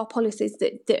 there are policies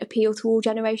that appeal to all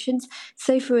generations.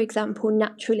 So for example,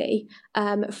 naturally,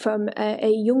 from a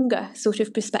younger sort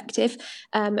of perspective,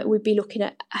 we'd be looking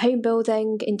at home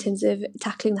building in terms of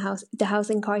tackling the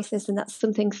housing crisis, and that's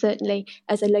something certainly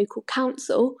as a local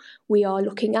council we are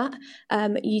looking at.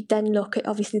 You then look at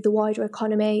obviously the wider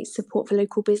economy, support for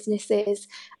local businesses,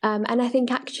 and I think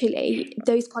actually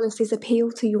those policies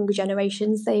appeal to younger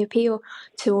generations. They appeal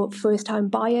to first-time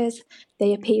buyers.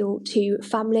 They appeal to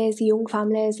families, young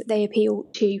families. They appeal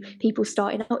to people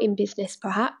starting out in business,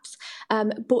 perhaps.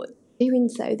 But doing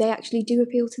so, they actually do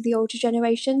appeal to the older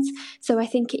generations. So I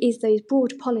think it is those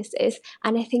broad policies,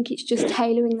 and I think it's just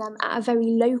tailoring them at a very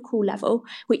local level,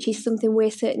 which is something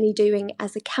we're certainly doing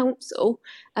as a council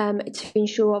to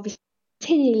ensure, obviously,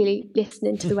 continually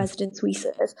listening to the residents we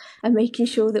serve and making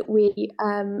sure that we,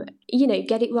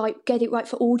 get it right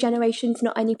for all generations,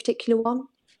 not any particular one.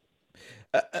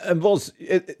 And Ros,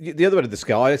 the other end of the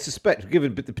scale, I suspect,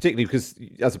 given particularly because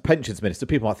as a pensions minister,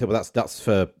 people might think, well, that's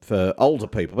for older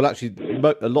people. But actually,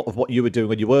 a lot of what you were doing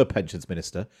when you were pensions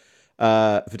minister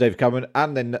for David Cameron,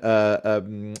 and then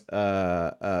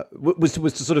was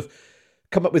to sort of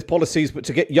come up with policies, but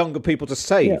to get younger people to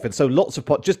save. Yeah. And so lots of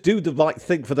just do the right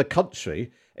thing for the country,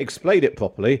 explain it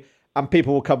properly, and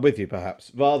people will come with you,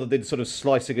 perhaps, rather than sort of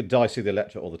slicing and dicing the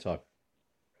electorate all the time.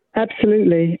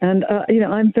 Absolutely. And,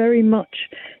 I'm very much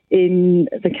in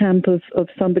the camp of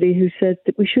somebody who says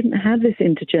that we shouldn't have this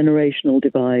intergenerational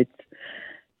divide.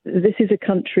 This is a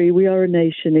country, we are a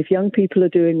nation. If young people are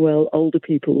doing well, older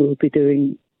people will be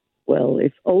doing well.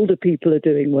 If older people are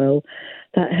doing well,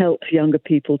 that helps younger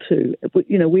people too.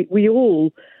 We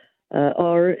all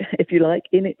are, if you like,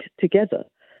 in it together.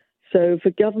 So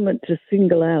for government to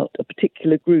single out a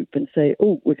particular group and say,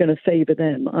 oh, we're going to favour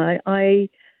them, I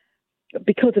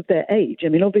because of their age. I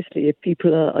mean, obviously, if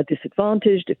people are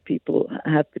disadvantaged, if people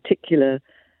have particular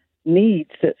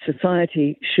needs that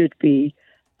society should be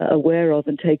aware of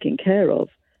and taking care of,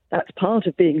 that's part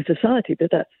of being a society, but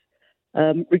that's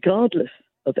regardless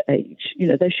of age.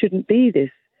 There shouldn't be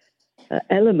this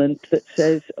element that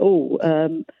says,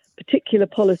 particular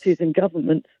policies and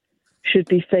governments should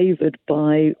be favoured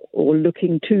by or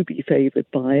looking to be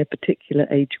favoured by a particular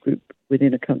age group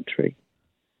within a country.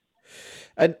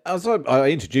 And as I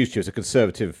introduced you as a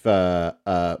Conservative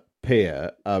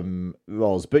peer,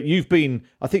 Ros, but you've been,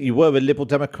 I think you were a Liberal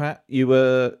Democrat. You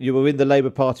were in the Labour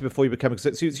Party before you became a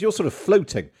Conservative. So you're sort of a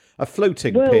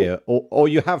floating peer, or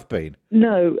you have been.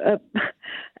 No,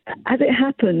 as it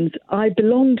happens, I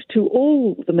belonged to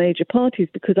all the major parties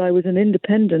because I was an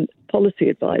independent policy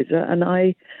advisor, and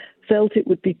I felt it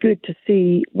would be good to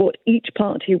see what each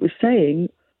party was saying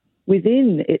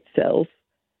within itself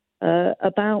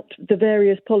about the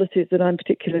various policies that I'm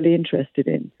particularly interested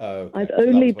in. Okay. I've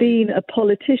only been a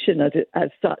politician as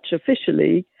such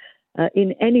officially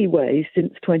in any way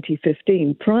since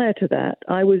 2015. Prior to that,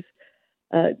 I was,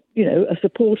 a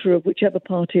supporter of whichever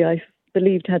party I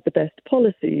believed had the best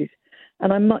policies.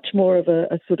 And I'm much more of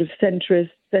a sort of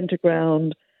centrist, centre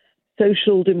ground,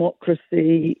 social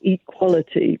democracy,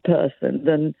 equality person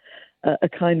than a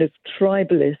kind of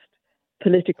tribalist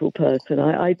political person.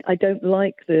 I don't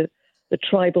like the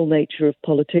tribal nature of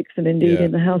politics, and indeed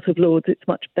in the House of Lords it's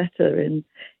much better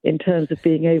in terms of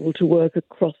being able to work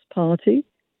across party.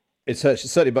 It's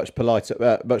certainly much politer.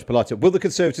 Will the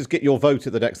Conservatives get your vote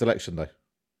at the next election, though?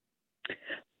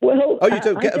 Well, you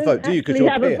don't get a vote, do you? Because you're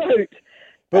have a vote.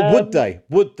 But would they?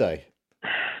 Would they?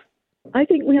 I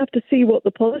think we have to see what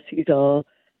the policies are.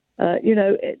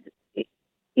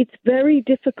 It's very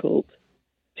difficult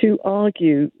to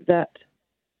argue that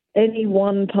any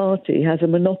one party has a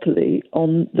monopoly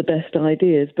on the best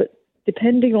ideas, but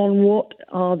depending on what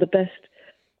are the best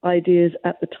ideas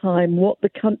at the time, what the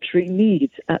country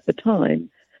needs at the time,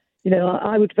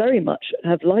 I would very much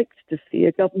have liked to see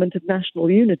a government of national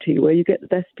unity where you get the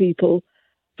best people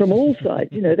from all sides.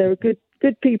 There are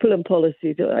good people and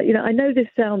policies. I know this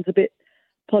sounds a bit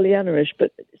Pollyanna-ish,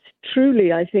 but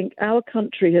truly I think our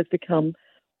country has become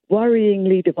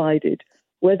worryingly divided,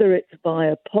 whether it's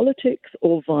via politics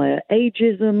or via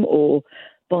ageism or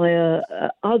via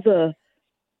other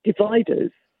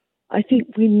dividers. I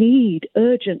think we need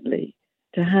urgently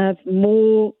to have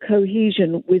more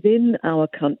cohesion within our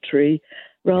country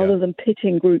rather than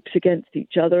pitting groups against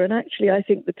each other. And actually, I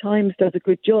think the Times does a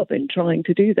good job in trying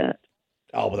to do that.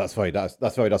 Oh, well, that's very nice.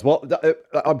 That's very nice. Well,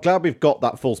 I'm glad we've got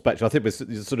that full spectrum. I think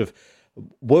there's sort of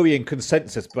worrying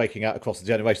consensus breaking out across the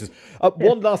generations.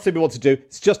 One last thing we want to do,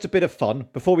 it's just a bit of fun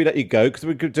before we let you go, because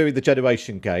we're doing the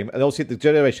generation game. And also the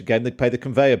generation game, they play the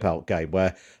conveyor belt game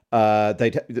where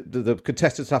the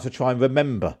contestants have to try and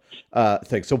remember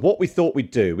things. So what we thought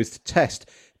we'd do is to test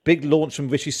big launch from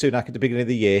Rishi Sunak at the beginning of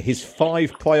the year, his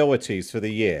 5 priorities for the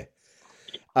year.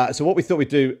 So what we thought we'd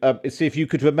do is see if you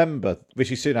could remember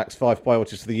Rishi Sunak's 5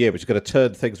 priorities for the year, which are going to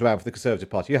turn things around for the Conservative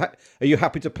Party. Are you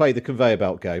happy to play the conveyor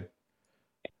belt game?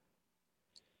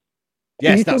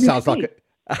 Yes, that sounds like it.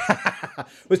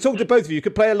 We're talking to both of you. You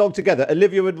can play along together.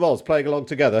 Olivia and Ros playing along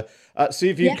together. See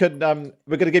if you can.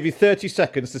 We're going to give you 30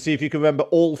 seconds to see if you can remember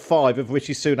all 5 of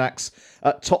Rishi Sunak's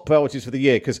top priorities for the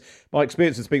year, because my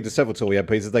experience in speaking to several Tory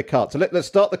MPs is they can't. So let's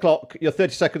start the clock. Your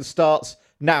 30 seconds starts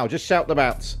now. Just shout them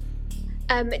out.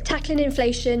 Tackling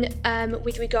inflation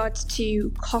with regards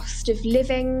to cost of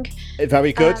living.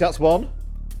 Very good. That's one.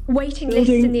 Waiting lists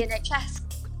in the NHS.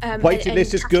 Waiting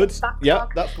list is good. Yeah,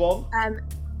 that's one.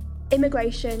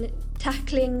 Immigration,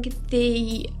 tackling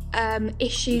the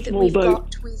issue that small we've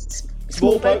boat. got with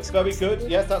small boats. Very good.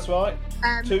 Yes, that's right.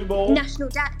 2 more. National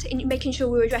debt, and making sure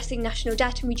we're addressing national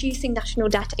debt and reducing national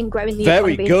debt and growing the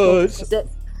very economy. Good.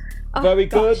 Oh, very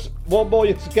good. One more.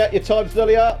 You get your time's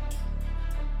nearly up.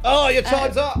 Oh, your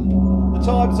time's up. The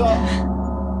time's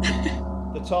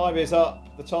up. The time is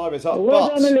up. The time is up. Well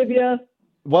done, Olivia.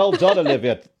 Well done,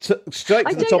 Olivia. Straight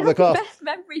to the top of the class. I don't have the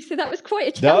best memory, so that was quite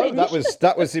a challenge. No,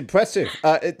 that was impressive.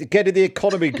 Getting the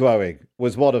economy growing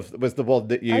was the one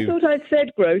that you. I thought I'd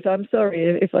said growth. I'm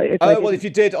sorry if I. If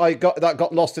you did,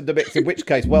 got lost in the mix. In which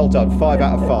case, well done. 5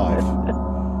 out of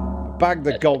 5. Bang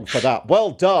the gong for that.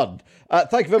 Well done.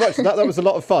 Thank you very much. That was a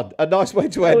lot of fun. A nice way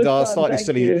to end our slightly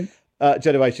silly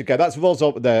generation game. That's Ros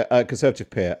Altman there, Conservative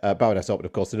peer, Baroness Altman,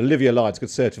 of course, and Olivia Lyons,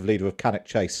 Conservative leader of Cannock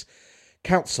Chase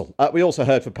Council. We also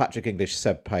heard from Patrick English,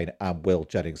 Seb Payne and Will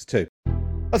Jennings too.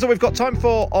 That's all we've got time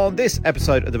for on this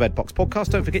episode of the Red Box Podcast.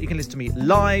 Don't forget you can listen to me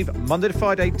live Monday to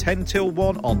Friday 10 till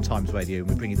 1 on Times Radio, and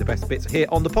we bring you the best bits here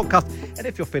on the podcast. And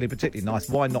if you're feeling particularly nice,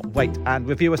 why not wait and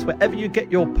review us wherever you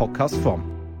get your podcasts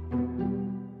from.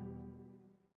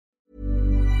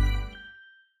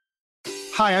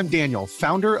 Hi, I'm Daniel,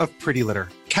 founder of Pretty Litter.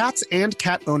 Cats and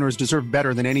cat owners deserve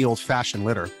better than any old-fashioned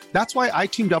litter. That's why I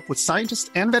teamed up with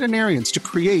scientists and veterinarians to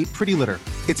create Pretty Litter.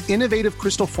 Its innovative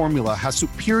crystal formula has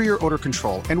superior odor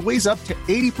control and weighs up to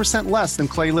 80% less than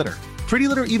clay litter. Pretty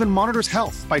Litter even monitors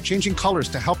health by changing colors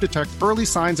to help detect early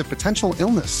signs of potential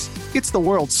illness. It's the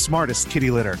world's smartest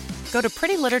kitty litter. Go to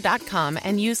prettylitter.com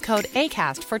and use code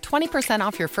ACAST for 20%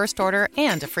 off your first order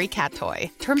and a free cat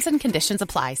toy. Terms and conditions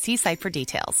apply. See site for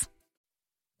details.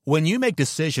 When you make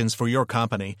decisions for your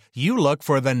company, you look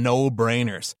for the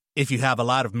no-brainers. If you have a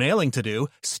lot of mailing to do,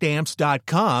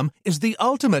 Stamps.com is the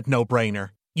ultimate no-brainer.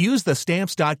 Use the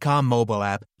Stamps.com mobile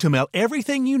app to mail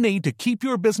everything you need to keep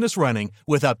your business running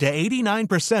with up to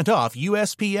 89% off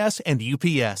USPS and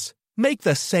UPS. Make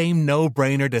the same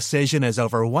no-brainer decision as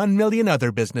over 1 million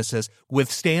other businesses with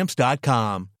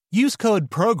Stamps.com. Use code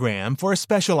PROGRAM for a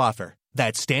special offer.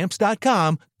 That's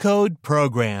Stamps.com, code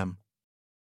PROGRAM.